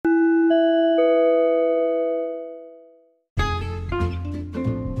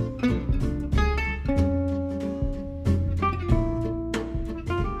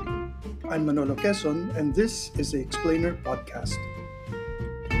I'm Manolo Quezon, and this is the Explainer Podcast.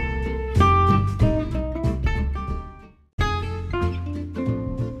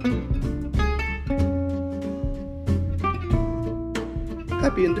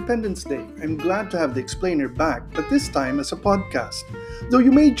 Happy Independence Day! I'm glad to have the Explainer back, but this time as a podcast, though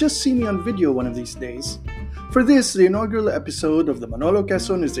you may just see me on video one of these days. For this, the inaugural episode of the Manolo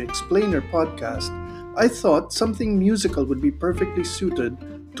Quezon is the Explainer Podcast, I thought something musical would be perfectly suited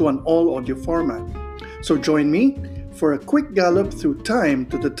to an all-audio format. So join me for a quick gallop through time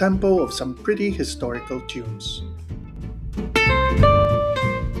to the tempo of some pretty historical tunes.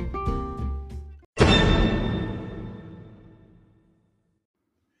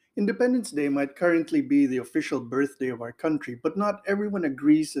 Independence Day might currently be the official birthday of our country, but not everyone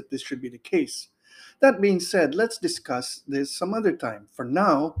agrees that this should be the case. That being said, let's discuss this some other time. For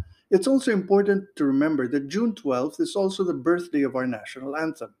now, it's also important to remember that June 12th is also the birthday of our national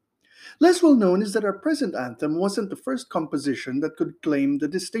anthem. Less well known is that our present anthem wasn't the first composition that could claim the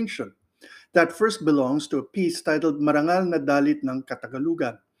distinction. That first belongs to a piece titled Marangal na Dalit ng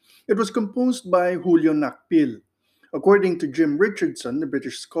Katagalugan. It was composed by Julio Nakpil. According to Jim Richardson, the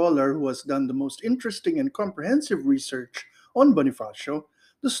British scholar who has done the most interesting and comprehensive research on Bonifacio,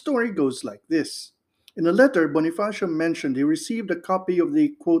 the story goes like this. In a letter, Bonifacio mentioned he received a copy of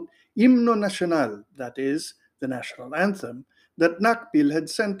the, quote, Himno Nacional, that is, the national anthem, that Nakpil had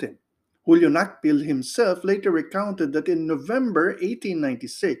sent him. Julio Nakpil himself later recounted that in November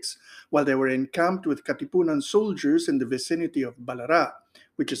 1896, while they were encamped with Katipunan soldiers in the vicinity of Balara,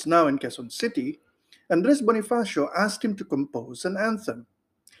 which is now in Quezon City, Andres Bonifacio asked him to compose an anthem.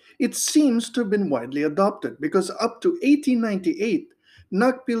 It seems to have been widely adopted because up to 1898,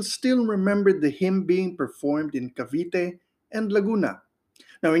 Nakpil still remembered the hymn being performed in Cavite and Laguna.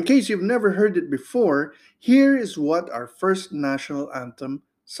 Now, in case you've never heard it before, here is what our first national anthem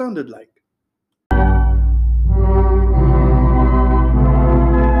sounded like.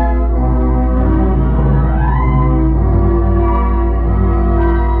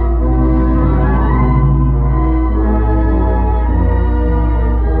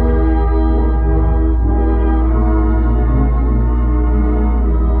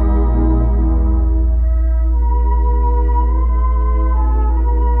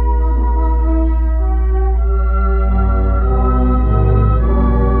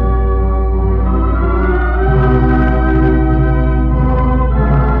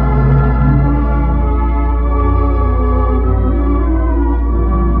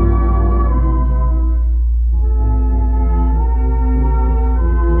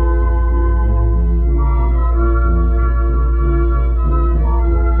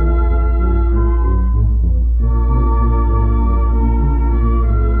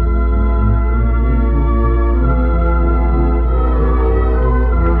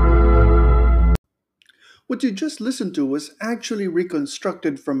 What you just listened to was actually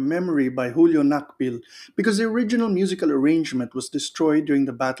reconstructed from memory by Julio Nakpil because the original musical arrangement was destroyed during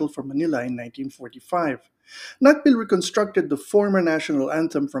the Battle for Manila in 1945. Nakpil reconstructed the former national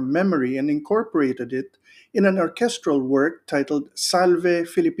anthem from memory and incorporated it in an orchestral work titled Salve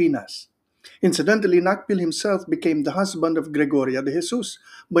Filipinas. Incidentally, Nakpil himself became the husband of Gregoria de Jesus,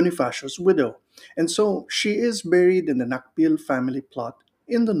 Bonifacio's widow, and so she is buried in the Nakpil family plot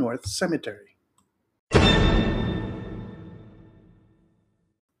in the North Cemetery.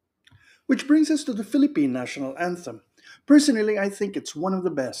 Which brings us to the Philippine national anthem. Personally, I think it's one of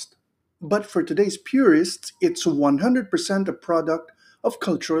the best. But for today's purists, it's 100% a product of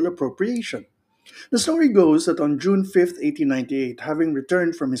cultural appropriation. The story goes that on June 5, 1898, having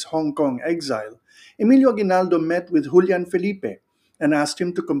returned from his Hong Kong exile, Emilio Aguinaldo met with Julian Felipe and asked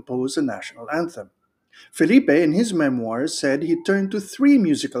him to compose a national anthem. Felipe, in his memoirs, said he turned to three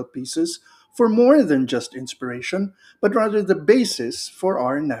musical pieces for more than just inspiration, but rather the basis for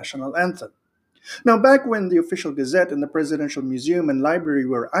our national anthem. Now, back when the official Gazette and the Presidential Museum and Library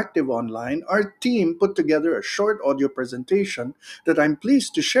were active online, our team put together a short audio presentation that I'm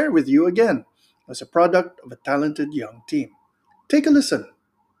pleased to share with you again as a product of a talented young team. Take a listen.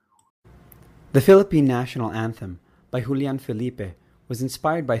 The Philippine National Anthem by Julian Felipe was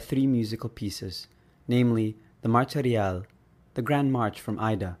inspired by three musical pieces, namely the Marcha Real, the Grand March from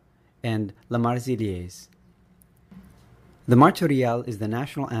Aida, and La Marseillaise. The Marcha Real is the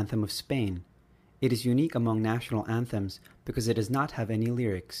national anthem of Spain. It is unique among national anthems because it does not have any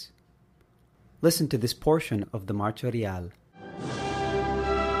lyrics. Listen to this portion of the Marcha Real.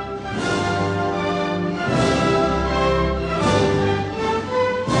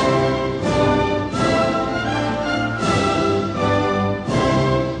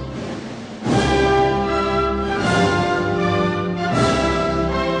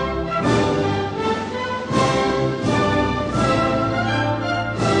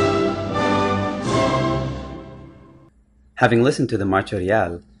 Having listened to the Marcha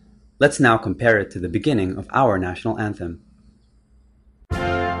Real, let's now compare it to the beginning of our national anthem. The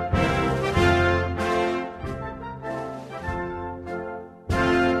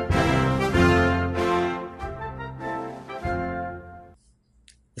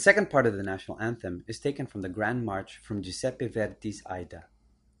second part of the national anthem is taken from the Grand March from Giuseppe Verdi's Aida.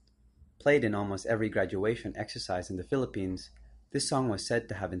 Played in almost every graduation exercise in the Philippines, this song was said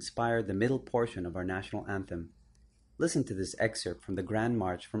to have inspired the middle portion of our national anthem. Listen to this excerpt from the Grand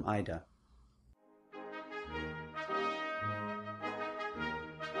March from Aida.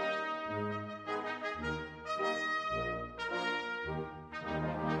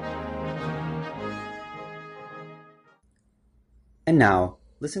 And now,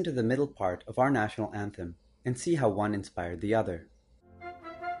 listen to the middle part of our national anthem and see how one inspired the other.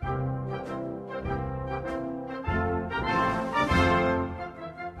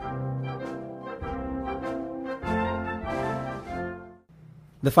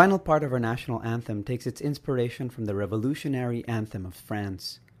 The final part of our national anthem takes its inspiration from the revolutionary anthem of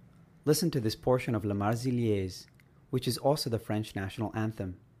France. Listen to this portion of La Marseillaise, which is also the French national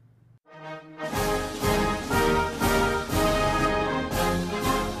anthem.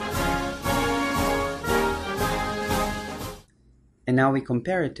 And now we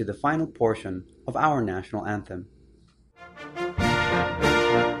compare it to the final portion of our national anthem.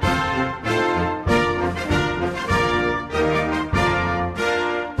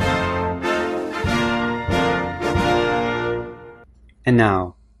 And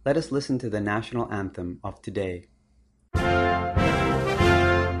now, let us listen to the national anthem of today.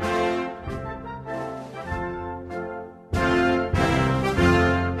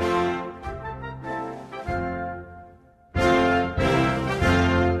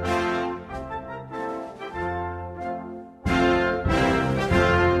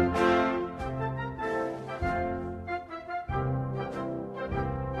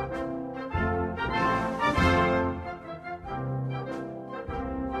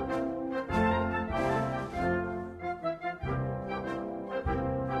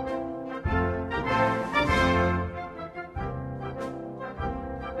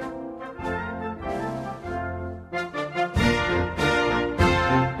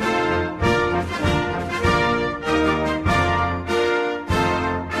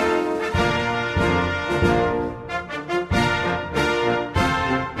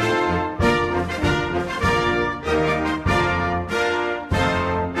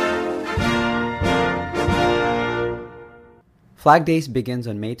 Flag Days begins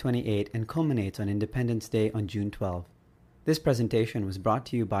on May 28 and culminates on Independence Day on June 12. This presentation was brought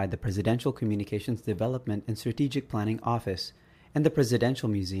to you by the Presidential Communications Development and Strategic Planning Office and the Presidential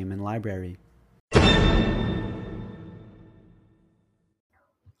Museum and Library.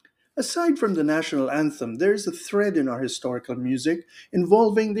 Aside from the national anthem, there is a thread in our historical music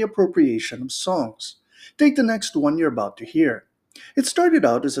involving the appropriation of songs. Take the next one you're about to hear. It started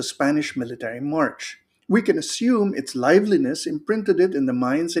out as a Spanish military march. We can assume its liveliness imprinted it in the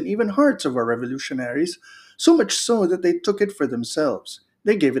minds and even hearts of our revolutionaries, so much so that they took it for themselves.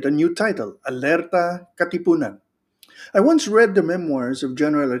 They gave it a new title, Alerta Katipunan. I once read the memoirs of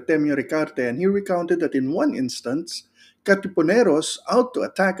General Artemio Ricarte, and he recounted that in one instance, Katipuneros out to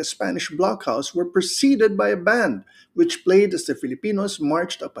attack a Spanish blockhouse were preceded by a band, which played as the Filipinos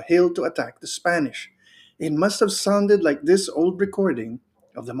marched up a hill to attack the Spanish. It must have sounded like this old recording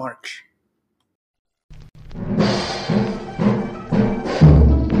of the march.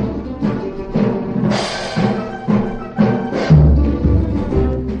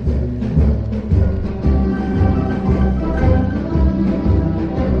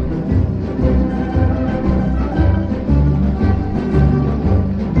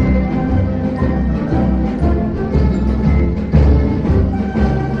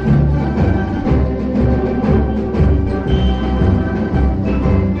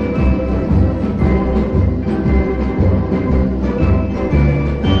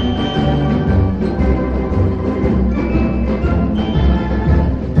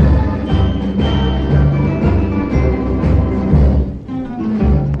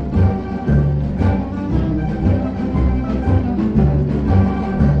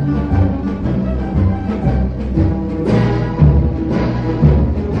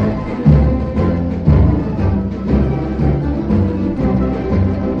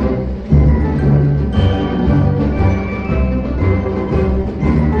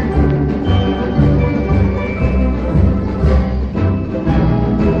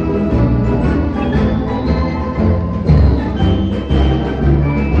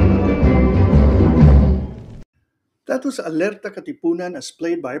 was Alerta Katipunan as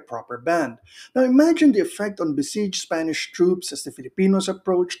played by a proper band. Now imagine the effect on besieged Spanish troops as the Filipinos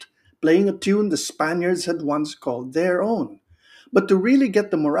approached, playing a tune the Spaniards had once called their own. But to really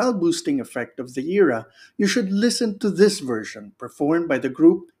get the morale boosting effect of the era, you should listen to this version, performed by the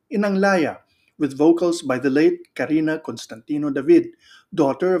group Inanglaya, with vocals by the late Carina Constantino David,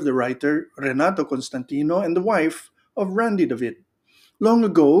 daughter of the writer Renato Constantino and the wife of Randy David. Long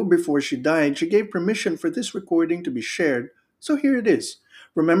ago, before she died, she gave permission for this recording to be shared, so here it is.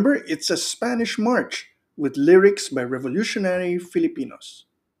 Remember, it's a Spanish march with lyrics by revolutionary Filipinos.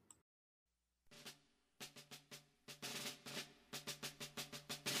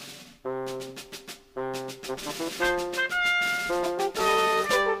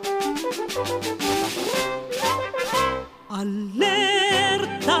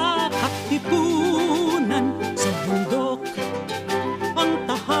 Alerta, katipunan sa bundok, ang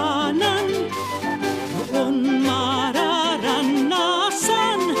tahanan, noon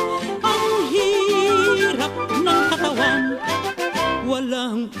mararanasan ang hirap ng katawan.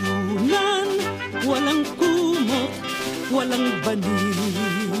 Walang unan, walang kumot, walang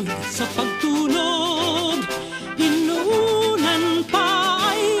banig sa pagtulog. Inuunan pa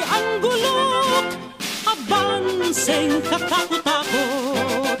ay ang gulok, abanseng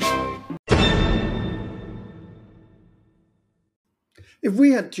katakot-takot. If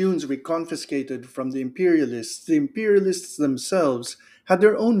we had tunes we confiscated from the imperialists themselves had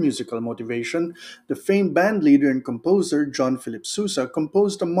their own musical motivation. The famed band leader and composer John Philip Sousa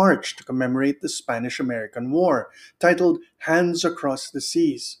composed a march to commemorate the Spanish-American War, titled Hands Across the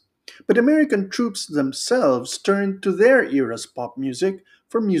Seas. But American troops themselves turned to their era's pop music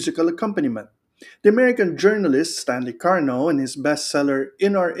for musical accompaniment. The American journalist Stanley Carno, in his bestseller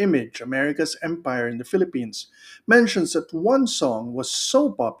In Our Image, America's Empire in the Philippines, mentions that one song was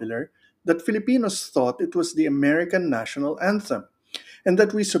so popular that Filipinos thought it was the American national anthem, and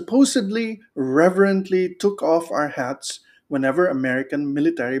that we supposedly reverently took off our hats whenever American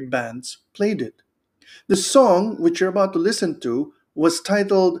military bands played it. The song, which you're about to listen to, was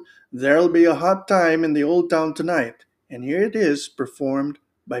titled There'll Be a Hot Time in the Old Town Tonight, and here it is performed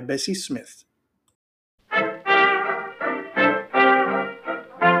by Bessie Smith.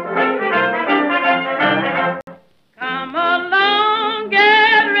 Come along,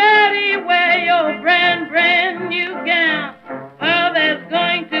 get ready, wear your brand new gown. Well, there's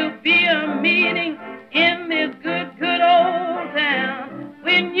going to be a meeting in this good old town.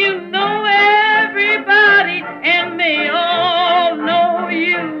 When you know everybody and they all know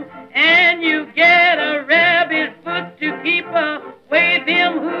you, and you get a rabbit foot to keep away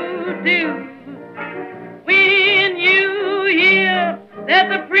them who do. When you hear that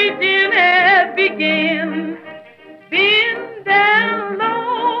the preaching has begun, bend down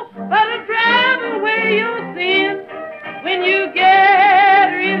low, but drive away your sin. When you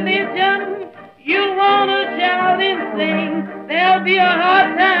get religion, you wanna shout and sing. There'll be a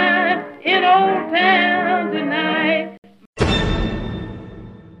hard time in Old Town tonight.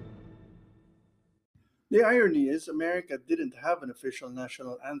 The irony is, America didn't have an official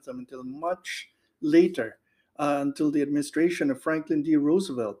national anthem until much later, until the administration of Franklin D.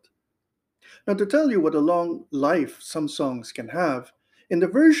 Roosevelt. Now, to tell you what a long life some songs can have, in the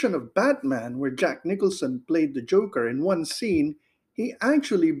version of Batman where Jack Nicholson played the Joker in one scene, he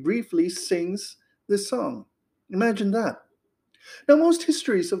actually briefly sings this song. Imagine that. Now, most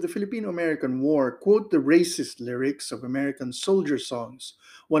histories of the Filipino-American War quote the racist lyrics of American soldier songs,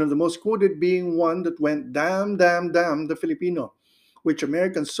 one of the most quoted being one that went damn, damn, damn the Filipino, which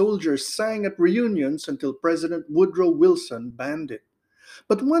American soldiers sang at reunions until President Woodrow Wilson banned it.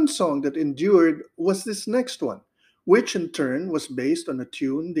 But one song that endured was this next one, which in turn was based on a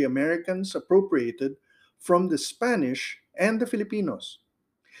tune the Americans appropriated from the Spanish and the Filipinos.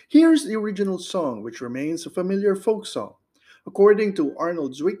 Here's the original song, which remains a familiar folk song. According to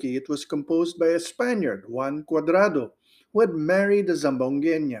Arnold's wiki, it was composed by a Spaniard, Juan Cuadrado, who had married a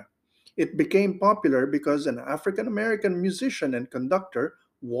Zambongueña. It became popular because an African-American musician and conductor,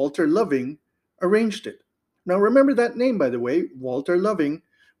 Walter Loving, arranged it. Now remember that name, by the way, Walter Loving.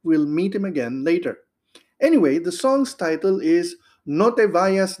 We'll meet him again later. Anyway, the song's title is No Te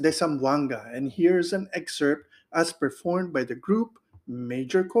Vayas de Zamboanga, and here's an excerpt as performed by the group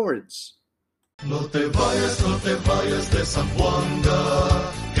Major Chords. No te vayas de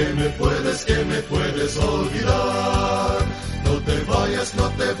Zamboanga, que me puedes olvidar. No te vayas,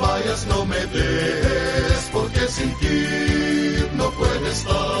 no me dejes, porque sin ti no puedo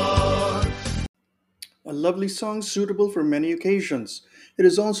estar. A lovely song suitable for many occasions. It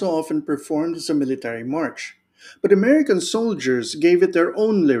is also often performed as a military march. But American soldiers gave it their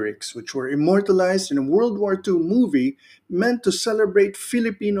own lyrics, which were immortalized in a World War II movie meant to celebrate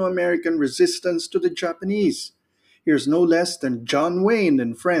Filipino American resistance to the Japanese. Here's no less than John Wayne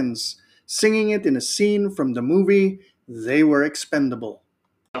and friends singing it in a scene from the movie They Were Expendable.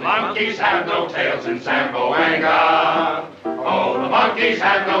 The monkeys have no tails in Zamboanga. Oh, the monkeys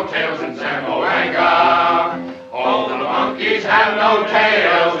have no tails in Zamboanga. Oh, the monkeys have no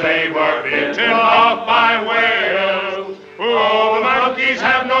tails. They were bitten off by whales. Oh, the monkeys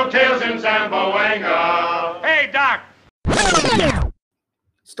have no tails in Zamboanga. Hey, Doc!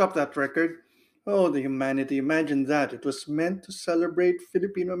 Stop that record. Oh, the humanity. Imagine that. It was meant to celebrate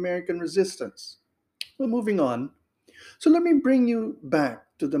Filipino American resistance. Well, moving on. So let me bring you back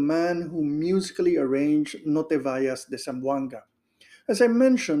to the man who musically arranged No Te Vayas de Zamboanga. As I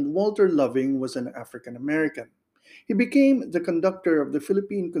mentioned, Walter Loving was an African American. He became the conductor of the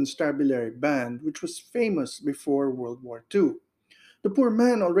Philippine Constabulary Band, which was famous before World War II. The poor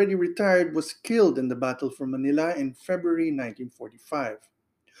man, already retired, was killed in the Battle for Manila in February 1945.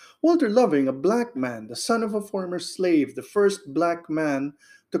 Walter Loving, a black man, the son of a former slave, the first black man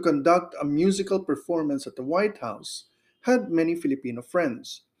to conduct a musical performance at the White House, had many Filipino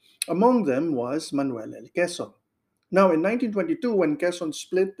friends. Among them was Manuel L. Quezon. Now, in 1922, when Quezon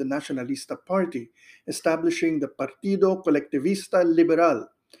split the Nacionalista Party, establishing the Partido Colectivista Liberal,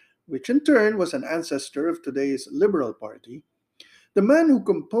 which in turn was an ancestor of today's Liberal Party, the man who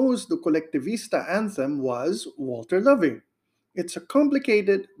composed the Colectivista anthem was Walter Loving. It's a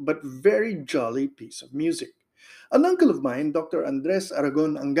complicated but very jolly piece of music. An uncle of mine, Dr. Andres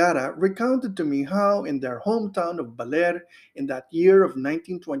Aragon Angara, recounted to me how in their hometown of Baler in that year of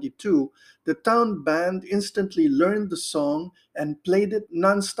 1922, the town band instantly learned the song and played it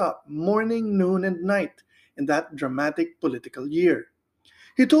nonstop, morning, noon, and night in that dramatic political year.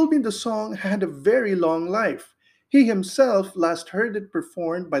 He told me the song had a very long life. He himself last heard it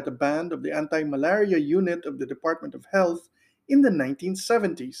performed by the band of the anti-malaria unit of the Department of Health in the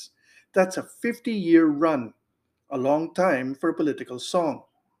 1970s. That's a 50-year run, a long time for a political song.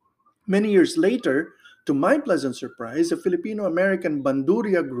 Many years later, to my pleasant surprise, a Filipino-American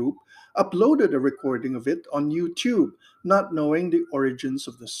Banduria group uploaded a recording of it on YouTube, not knowing the origins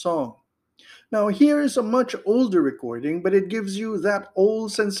of the song. Now, here is a much older recording, but it gives you that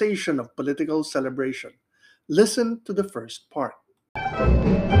old sensation of political celebration. Listen to the first part.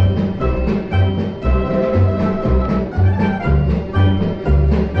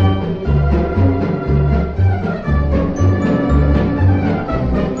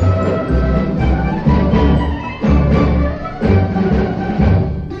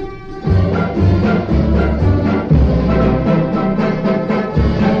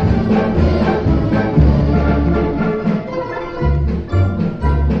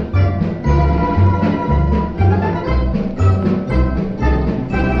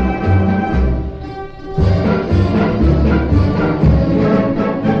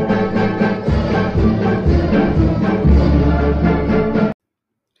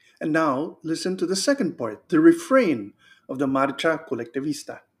 And now, listen to the second part, the refrain of the Marcha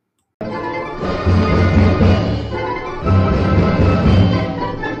Colectivista.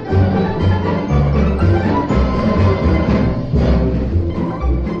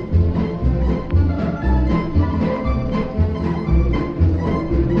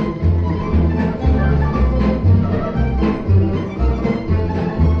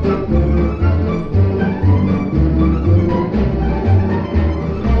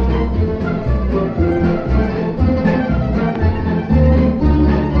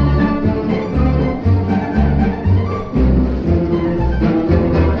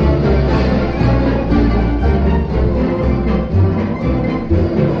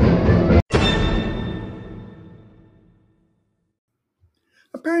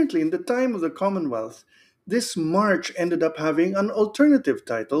 Apparently, in the time of the Commonwealth, this march ended up having an alternative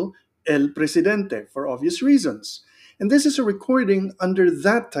title, El Presidente, for obvious reasons. And this is a recording under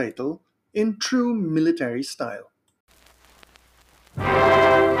that title in true military style.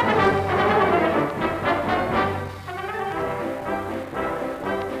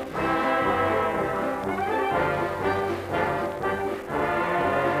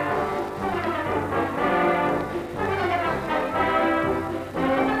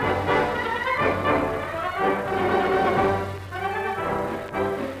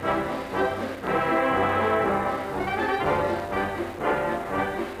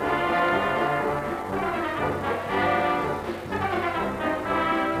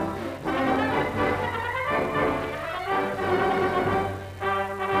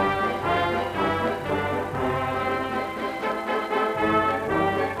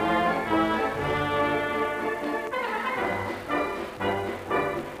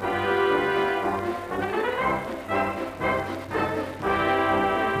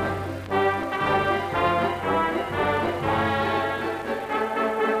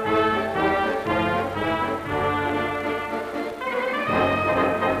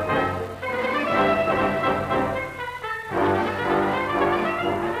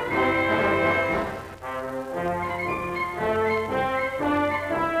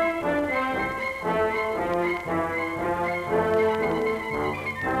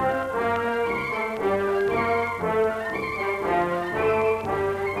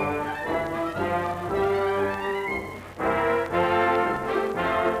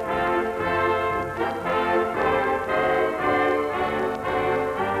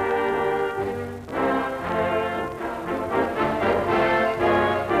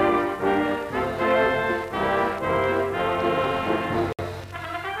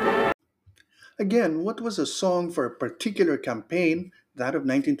 Again, what was a song for a particular campaign, that of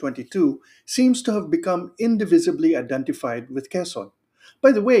 1922, seems to have become indivisibly identified with Quezon.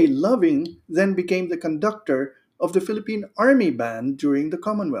 By the way, Loving then became the conductor of the Philippine Army Band during the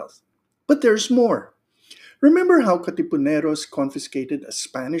Commonwealth. But there's more. Remember how Katipuneros confiscated a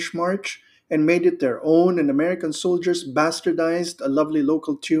Spanish march and made it their own, and American soldiers bastardized a lovely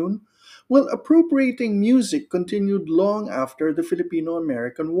local tune? Well, appropriating music continued long after the Filipino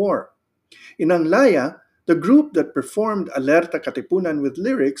American War. In Anglaya, the group that performed Alerta Katipunan with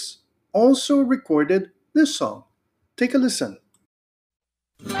lyrics also recorded this song. Take a listen.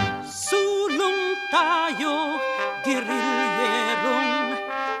 Sulong tayo, gerilyerong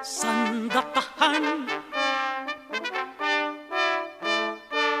sandatahan.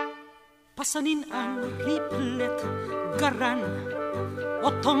 Pasanin ang riplet, garan,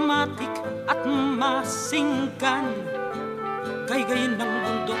 automatic at masinggan. Gaygayin ng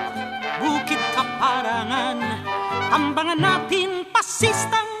bundok, bukid kaparangan. Tambangan natin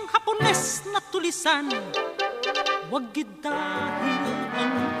pasistang Hapones na tulisan. Wag gid dahil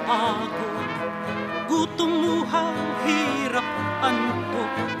ang pagod, gutom muhaw, hirap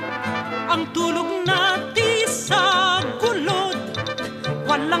antok. Ang tulog natin sa gulod,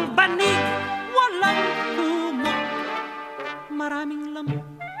 walang banig, walang kumot. Maraming lamok,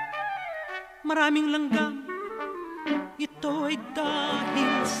 maraming langgam. Ito ay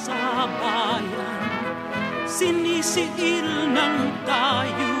dahil sa bayan, sinisiil ng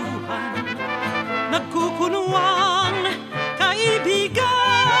dayuhan. Nagkukunuang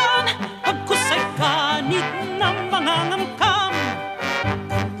kaibigan, pagkusay kanit ng mga ngamkam.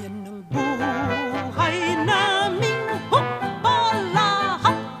 Ganyan ang buhay naming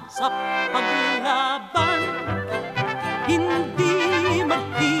hukbalahan sa paglaban. Hindi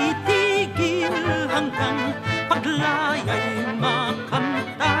magtitigil hanggang paglaya'y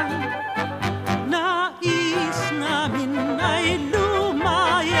makamtan. Nais namin ay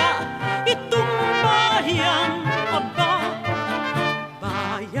lumaya itong bayang aba.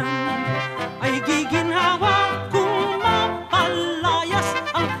 Bayan ay giginhawa kung mapalayas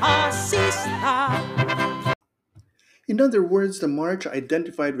ang fascista. In other words, the march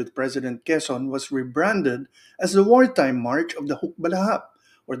identified with President Quezon was rebranded as the wartime march of the Hukbalahap,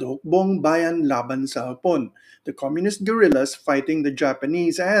 or the Hukbong Bayan Laban sa Hapon, the communist guerrillas fighting the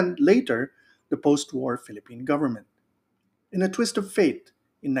Japanese and, later, the post-war Philippine government. In a twist of fate,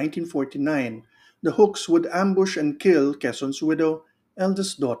 in 1949, the Hooks would ambush and kill Quezon's widow,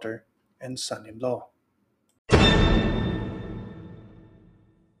 eldest daughter, and son-in-law.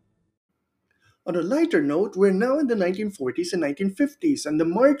 On a lighter note, we're now in the 1940s and 1950s, and the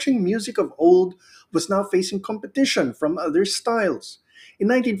marching music of old was now facing competition from other styles. In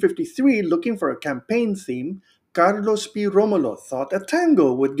 1953, looking for a campaign theme, Carlos P. Romulo thought a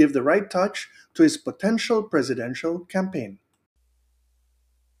tango would give the right touch to his potential presidential campaign.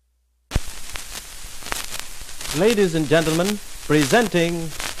 Ladies and gentlemen,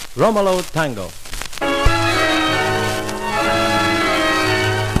 presenting Romulo Tango.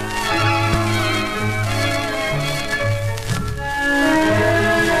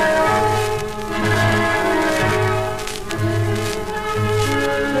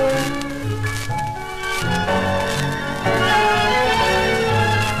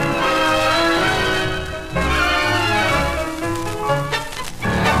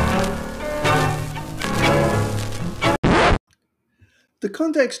 The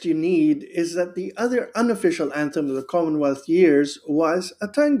context you need is that the other unofficial anthem of the Commonwealth years was a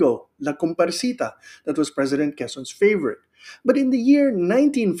tango, La Comparsita, that was President Quezon's favorite. But in the year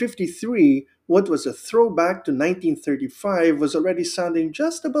 1953, what was a throwback to 1935 was already sounding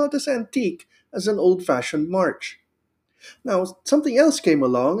just about as antique as an old-fashioned march. Now, something else came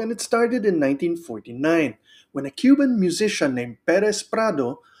along, and it started in 1949, when a Cuban musician named Perez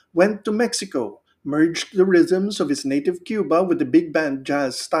Prado went to Mexico, merged the rhythms of his native Cuba with the big band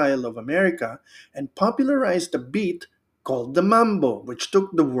jazz style of America, and popularized a beat called the mambo, which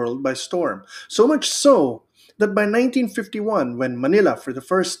took the world by storm. So much so that by 1951, when Manila for the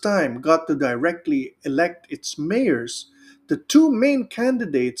first time got to directly elect its mayors, the two main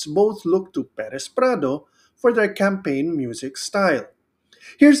candidates both looked to Perez Prado for their campaign music style.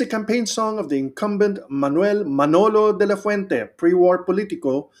 Here's a campaign song of the incumbent Manuel Manolo de la Fuente, pre-war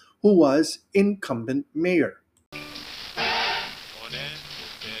politico, who was incumbent mayor.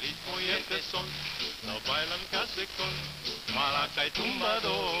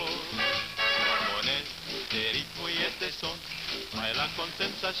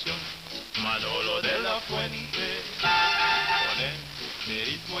 Manolo de la Fuente, con el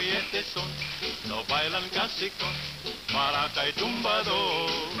ritmo y este son, no bailan casi con maraca y tumbador.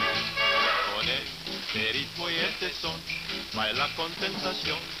 Con este ritmo y este son, baila con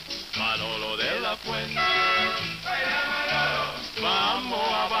tentación, Manolo de la Fuente.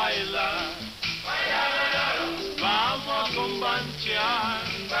 Vamos a bailar, vamos a combanchear,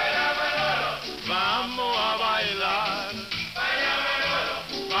 vamos a bailar,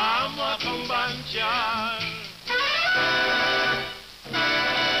 vamos a combanchear.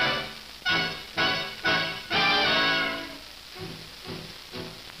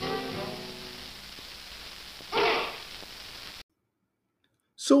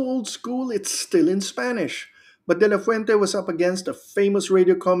 So old school, it's still in Spanish. But De La Fuente was up against a famous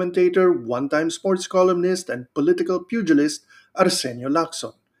radio commentator, one time sports columnist, and political pugilist, Arsenio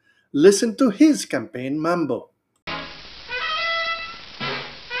Lacson. Listen to his campaign mambo.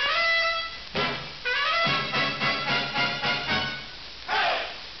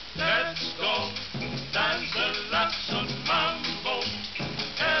 Let's go dance a Lacson mambo.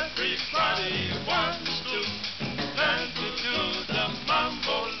 Everybody wants to learn to do the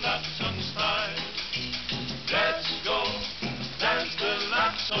mambo Lacson style. Let's go dance the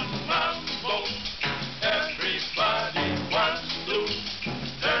Lacson mambo. Everybody wants to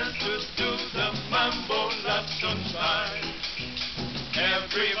learn to do the mambo Lacson style.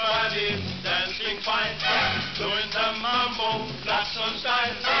 Everybody's dancing fine, doing the mambo Lacson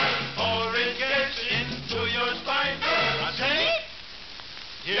style. Or it gets into your spine. I say,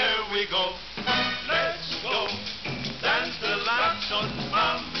 here we go. Let's go dance the Lacson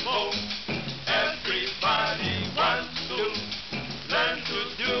mambo. Everybody wants to learn to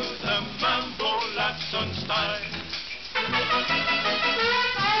do the mambo Lacson style.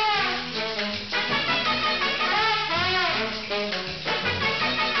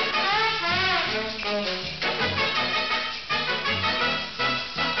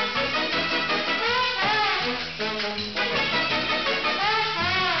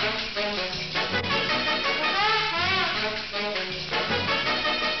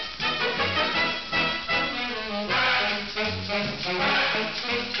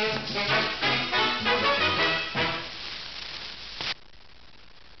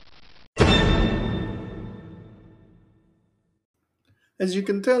 As you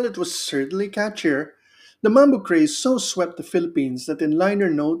can tell, it was certainly catchier. The mambo craze so swept the Philippines that in liner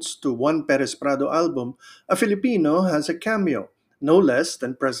notes to one Perez Prado album, a Filipino has a cameo, no less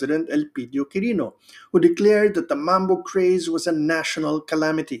than President Elpidio Quirino, who declared that the mambo craze was a national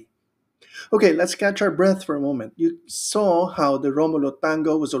calamity. Okay, let's catch our breath for a moment. You saw how the Romulo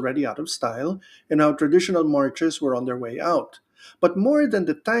tango was already out of style and how traditional marches were on their way out. But more than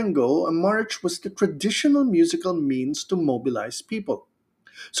the tango, a march was the traditional musical means to mobilize people.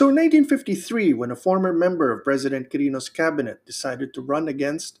 So in 1953, when a former member of President Quirino's cabinet decided to run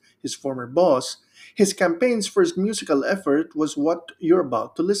against his former boss, his campaign's first musical effort was what you're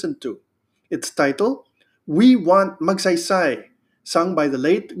about to listen to. Its title, We Want Magsaysay, sung by the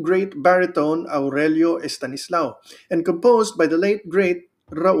late great baritone Aurelio Estanislao and composed by the late great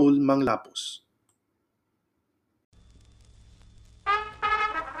Raul Manglapus.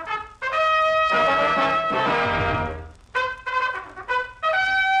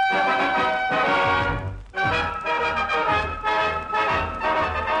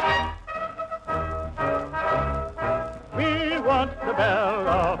 We want the bell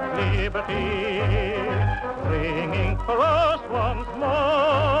of liberty ringing for us once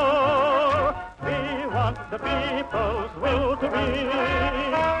more. We want the people's will to be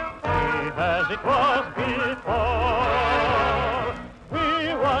free as it was before.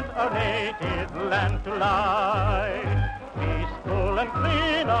 We want our native land to lie peaceful and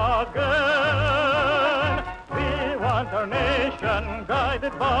clean again. We want our nation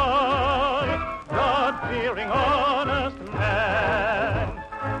guided by God-fearing, honest men.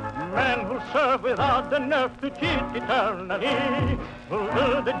 Men who'll serve without the nerve to cheat eternally, who'll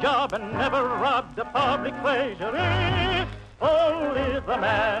do the job and never rob the public treasury. Only the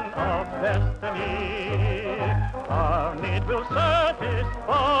man of destiny our need will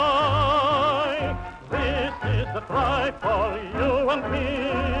satisfy. This is the cry for you and me.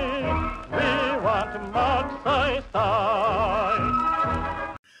 We want Magsaysay.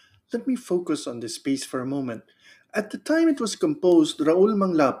 Let me focus on this piece for a moment. At the time it was composed, Raul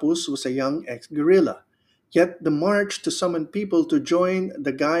Manglapus was a young ex-guerrilla. Yet the march to summon people to join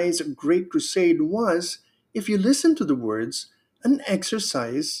the Guy's Great Crusade was, if you listen to the words, an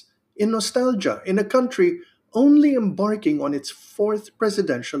exercise in nostalgia in a country only embarking on its fourth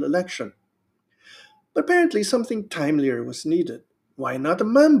presidential election. But apparently something timelier was needed. Why not a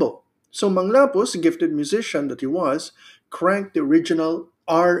mambo? So Manglapus, gifted musician that he was, cranked the original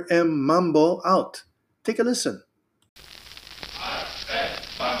RM Mambo out. Take a listen.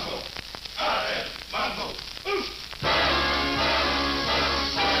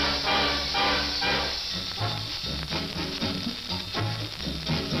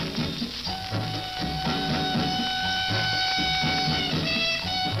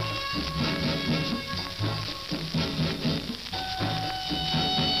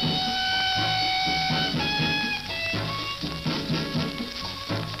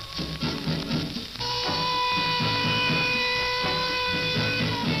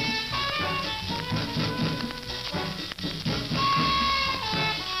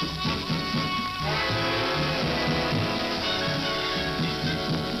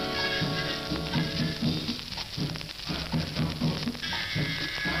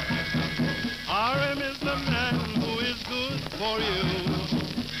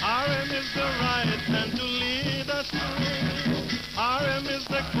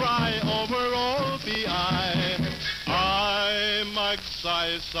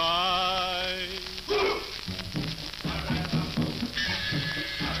 magsaysay.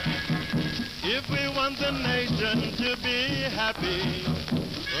 If we want the nation to be happy,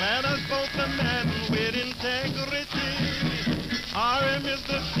 let us vote the man with integrity. RM is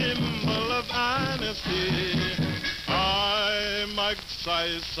the symbol of honesty. I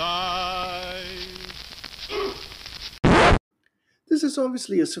magsaysay. This is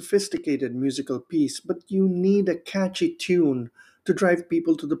obviously a sophisticated musical piece, but you need a catchy tune to drive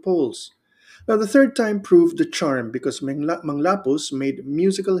people to the polls. Now, the third time proved the charm because Manglapus made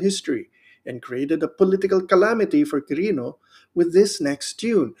musical history and created a political calamity for Quirino with this next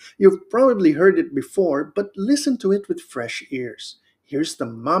tune. You've probably heard it before, but listen to it with fresh ears. Here's the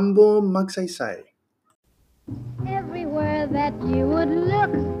Mambo Magsaysay. Everywhere that you would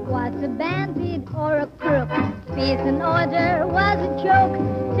look was a bandit or a crook. Peace and order was a joke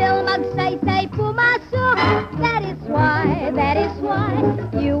till magsaysay pumasok. That is why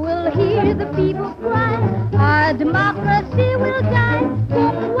you will hear the people cry. Our democracy will die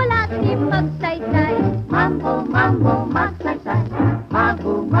kung wala si magsaysay. Mambo, mambo, magsaysay.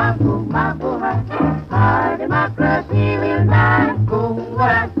 Mambo, mambo, mabuhay. Our democracy will die kung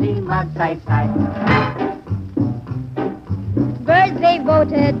wala si magsaysay. Birds they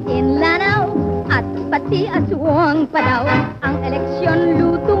voted in Lanao at pati aswang pa daw. Ang eleksyon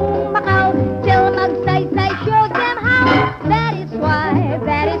lutong Macau till magsaysay showed them how.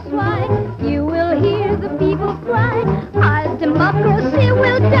 That is why you will hear the people cry. Our democracy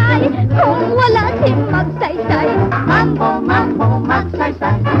will die kung wala si magsaysay. Mambo, mambo,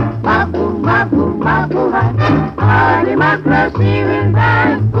 magsaysay. Mabu, mabu, mabuhay. Our democracy will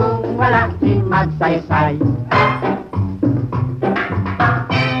die kung wala si magsaysay.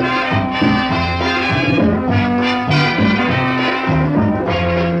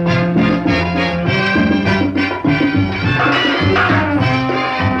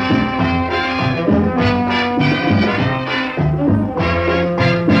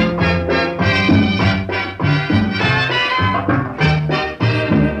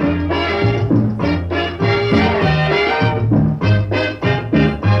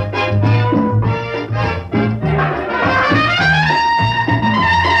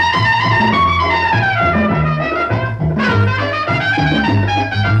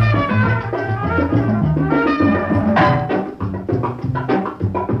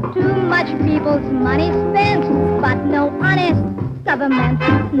 People's money spent, but no honest government.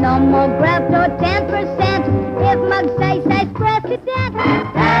 No more graft or 10% if magsaysay's president.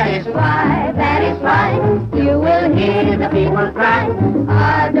 That is why you will hear the people cry.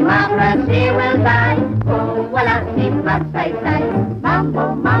 Our democracy will die kung wala si magsaysay.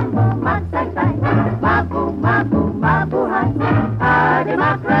 Mambo, mambo, magsaysay. Mabu, mabu, mabuhay. Our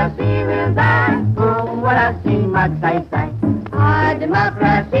democracy will die kung wala si magsaysay. Our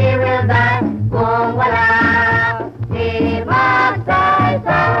democracy will die kung wala si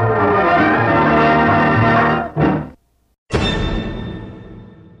magsaysay.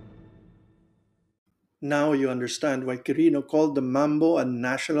 Now you understand why Quirino called the Mambo a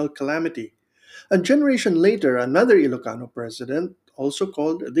national calamity. A generation later, another Ilocano president, also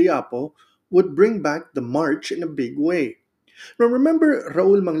called the Apo, would bring back the march in a big way. Now remember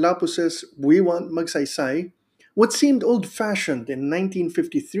Raul Manglapus's We Want Magsaysay? What seemed old-fashioned in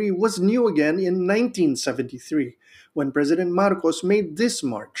 1953 was new again in 1973 when President Marcos made this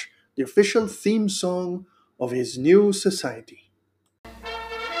march the official theme song of his new society.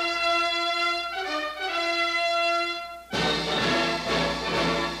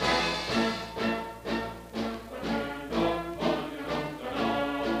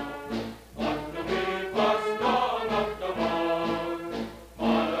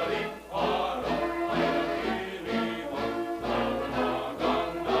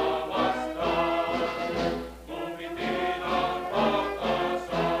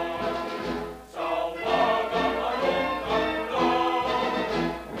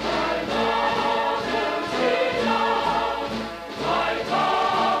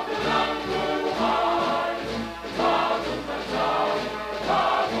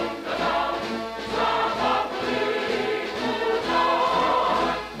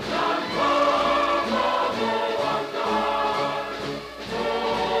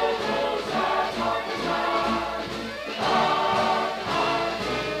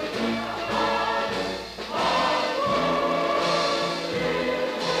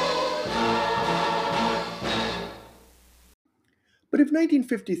 But if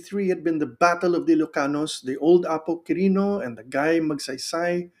 1953 had been the Battle of the Ilocanos, the old Apo Quirino and the guy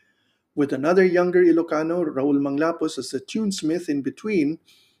Magsaysay, with another younger Ilocano, Raul Manglapos, as the tunesmith in between,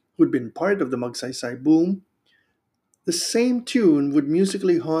 who'd been part of the Magsaysay boom, The same tune would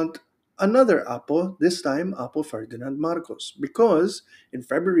musically haunt another Apo, this time Apo Ferdinand Marcos, because in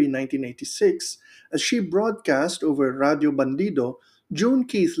February 1986, as she broadcast over Radio Bandido, June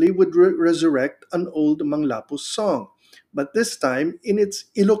Keithley would resurrect an old Manglapos song, but this time in its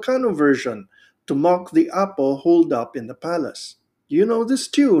Ilocano version to mock the Apo holed up in the palace. You know this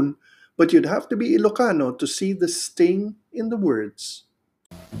tune, but you'd have to be Ilocano to see the sting in the words.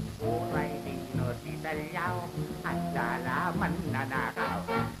 Talyaw at dalaman nanakaw.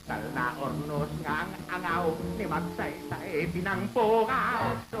 Tal na ornos ngang angaw ni magsaysay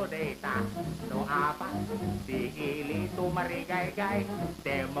pinangpukaw. So data, no apa, di ilito marigay-gay.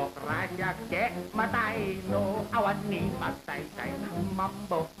 Demokrasya ke matay, no awan ni magsaysay.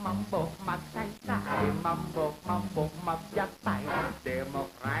 Mambo, mambo, magsaysay. Mambo, mambo, magyaksay.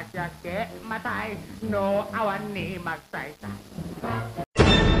 Demokrasya ke matay, no awan ni magsaysay.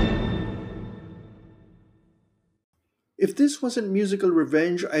 If this wasn't musical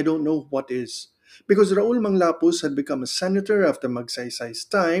revenge, I don't know what is. Because Raul Manglapos had become a senator after Magsaysay's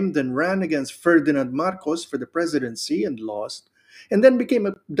time, then ran against Ferdinand Marcos for the presidency and lost, and then became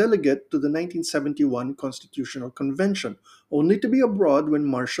a delegate to the 1971 Constitutional Convention, only to be abroad when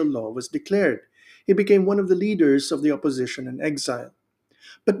martial law was declared. He became one of the leaders of the opposition in exile.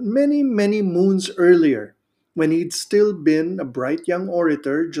 But many, many moons earlier, when he'd still been a bright young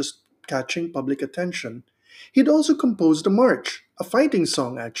orator just catching public attention, he'd also composed a march, a fighting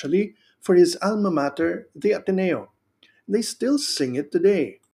song actually, for his alma mater, the Ateneo. They still sing it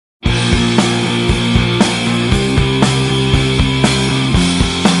today.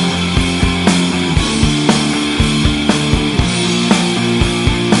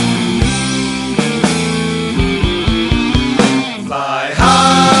 Fly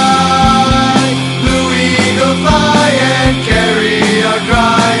high, blue eagle fly and carry our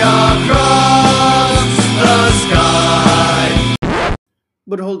cry across the sky.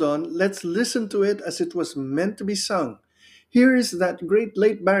 But hold on, let's listen to it as it was meant to be sung. Here is that great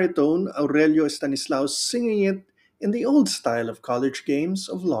late baritone, Aurelio Estanislao, singing it in the old style of college games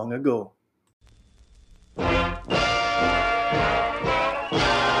of long ago.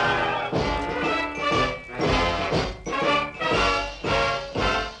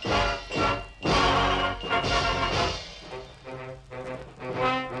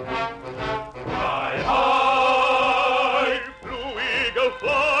 Fly high, blue eagle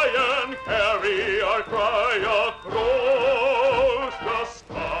fly and carry our cry across the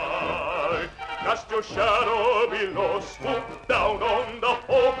sky. Cast your shadow below, swoop down on the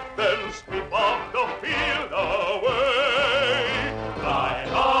foe, then sweep off the field away. Fly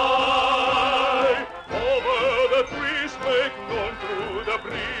high, over the trees, make known through the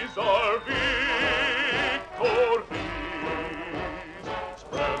breeze our victories.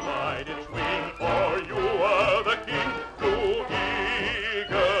 Spread wide its wing, for you are the king, blue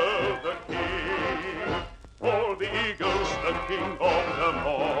eagle the king. For the eagle's the king of them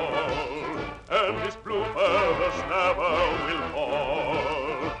all, and his blue feathers never will fall.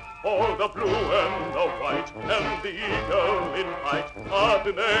 For the blue and the white, and the eagle in fight,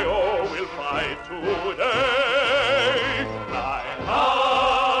 Ateneo will fight today. Fly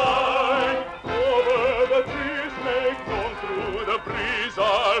high, over the trees, make known through the breeze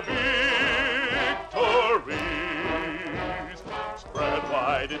our victories. Spread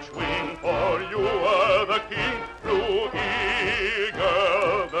wide its wing, for you are the king, blue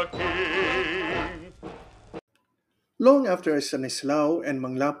eagle the king. Long after Estanislao and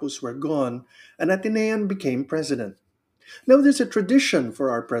Manglapos were gone, an Atenean became president. Now there's a tradition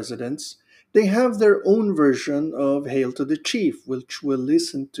for our presidents. They have their own version of Hail to the Chief, which we'll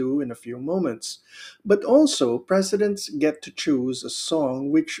listen to in a few moments. But also, presidents get to choose a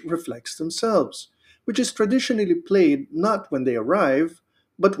song which reflects themselves, which is traditionally played not when they arrive,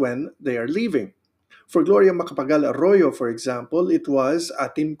 but when they are leaving. For Gloria Macapagal Arroyo, for example, it was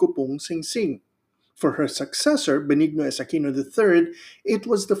Atin Ko Pong Sing Sing. For her successor, Benigno S. Aquino III, it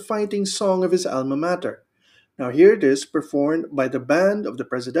was the fighting song of his alma mater. Now here it is, performed by the band of the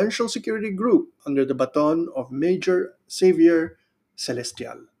Presidential Security Group under the baton of Major Xavier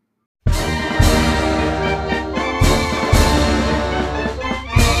Celestial.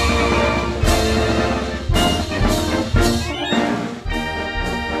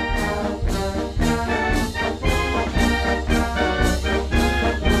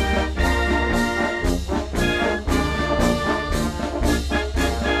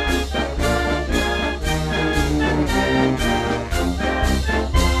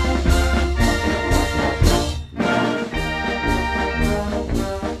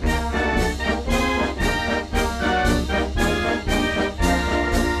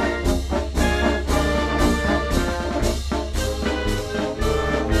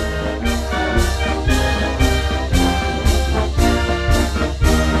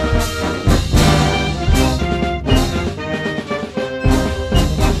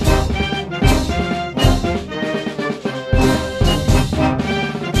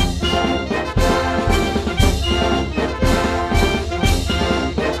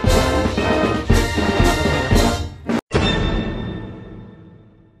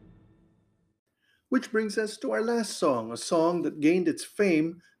 Which brings us to our last song, a song that gained its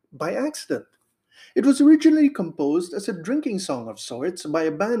fame by accident. It was originally composed as a drinking song of sorts by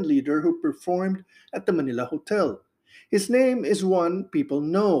a band leader who performed at the Manila Hotel. His name is one people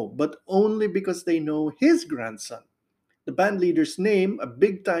know, but only because they know his grandson. The band leader's name, a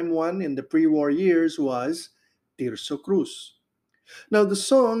big time one in the pre war years, was Tirso Cruz. Now, the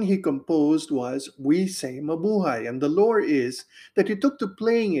song he composed was We Say Mabuhay, and the lore is that he took to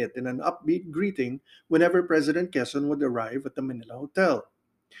playing it in an upbeat greeting whenever President Quezon would arrive at the Manila Hotel.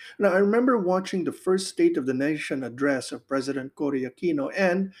 Now, I remember watching the first State of the Nation address of President Cory Aquino,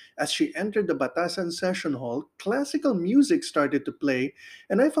 and as she entered the Batasan Session Hall, classical music started to play,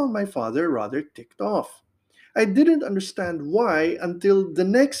 and I found my father rather ticked off. I didn't understand why until the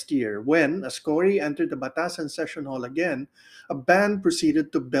next year when, as Cory entered the Batasan Session Hall again, a band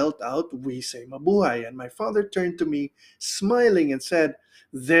proceeded to belt out We Say Mabuhay, and my father turned to me smiling and said,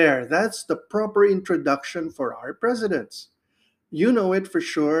 "There, that's the proper introduction for our presidents. You know it for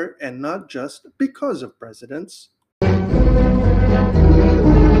sure, and not just because of presidents."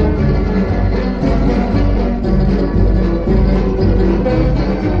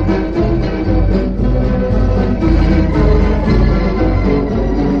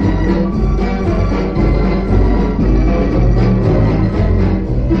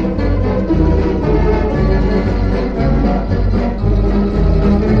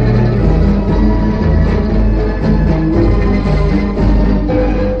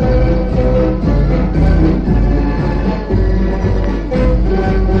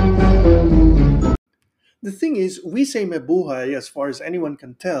 The thing is, We Say Mabuhay, as far as anyone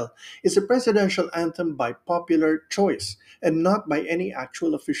can tell, is a presidential anthem by popular choice and not by any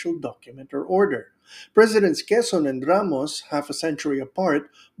actual official document or order. Presidents Quezon and Ramos, half a century apart,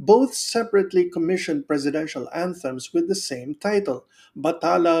 both separately commissioned presidential anthems with the same title,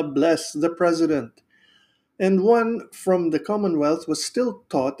 Batala Bless the President. And one from the Commonwealth was still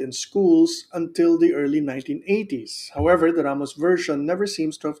taught in schools until the early 1980s. However, the Ramos version never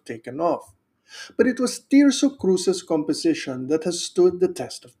seems to have taken off. But it was Tirso Cruz's composition that has stood the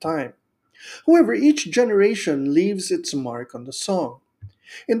test of time. However, each generation leaves its mark on the song.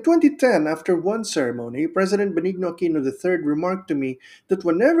 In 2010, after one ceremony, President Benigno Aquino III remarked to me that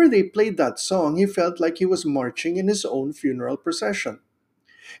whenever they played that song, he felt like he was marching in his own funeral procession.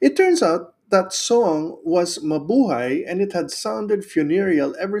 It turns out that song was Mabuhay, and it had sounded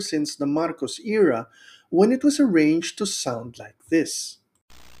funereal ever since the Marcos era, when it was arranged to sound like this.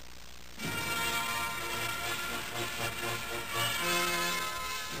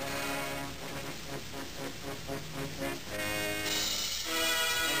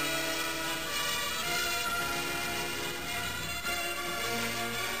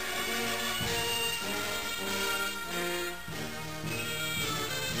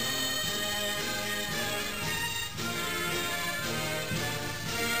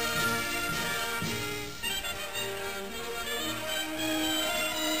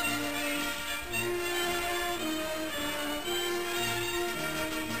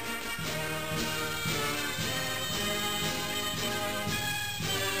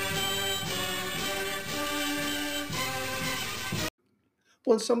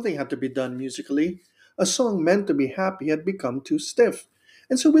 Well, something had to be done musically. A song meant to be happy had become too stiff.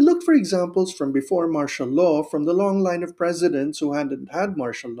 And so we looked for examples from before martial law, from the long line of presidents who hadn't had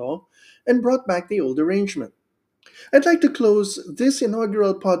martial law, and brought back the old arrangement. I'd like to close this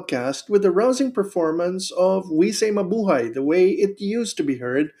inaugural podcast with a rousing performance of We Say Mabuhay, the way it used to be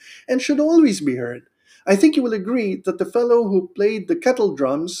heard and should always be heard. I think you will agree that the fellow who played the kettle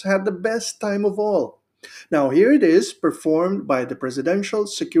drums had the best time of all. Now, here it is, performed by the Presidential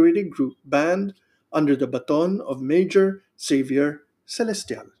Security Group Band under the baton of Major Xavier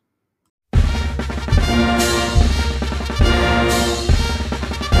Celestial.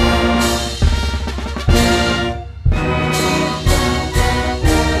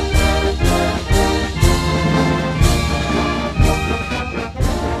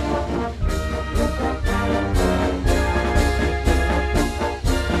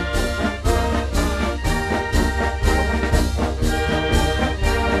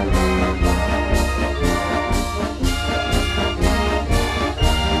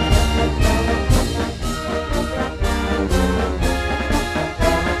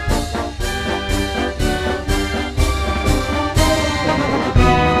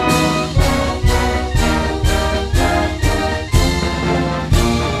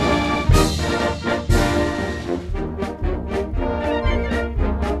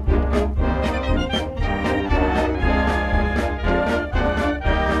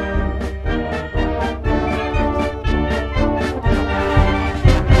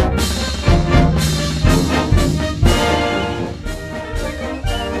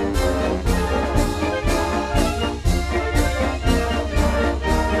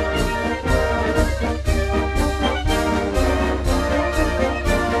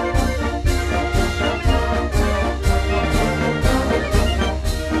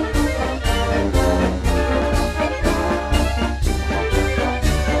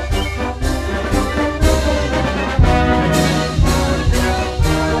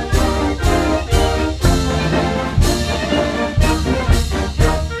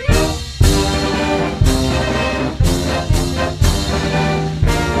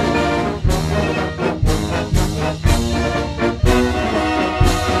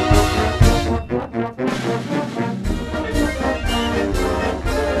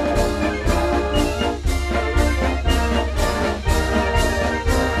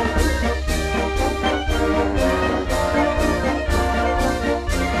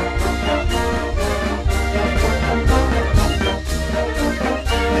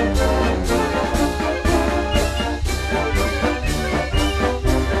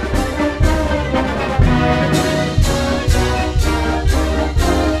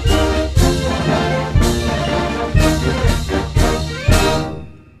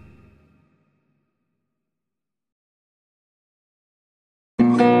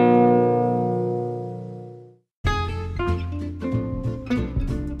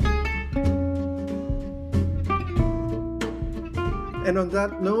 And on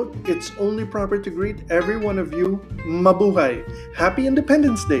that note, it's only proper to greet every one of you, Mabuhay! Happy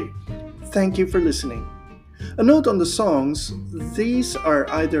Independence Day! Thank you for listening. A note on the songs, these are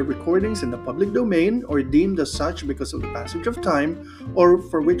either recordings in the public domain or deemed as such because of the passage of time or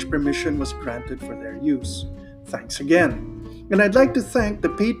for which permission was granted for their use. Thanks again. And I'd like to thank the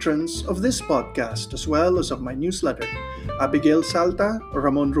patrons of this podcast as well as of my newsletter, Abigail Salta,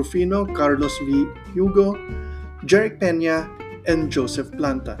 Ramon Rufino, Carlos V. Hugo, Jeric Peña, and Joseph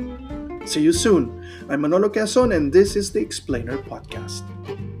Planta. See you soon. I'm Manolo Quezon and this is the Explainer Podcast.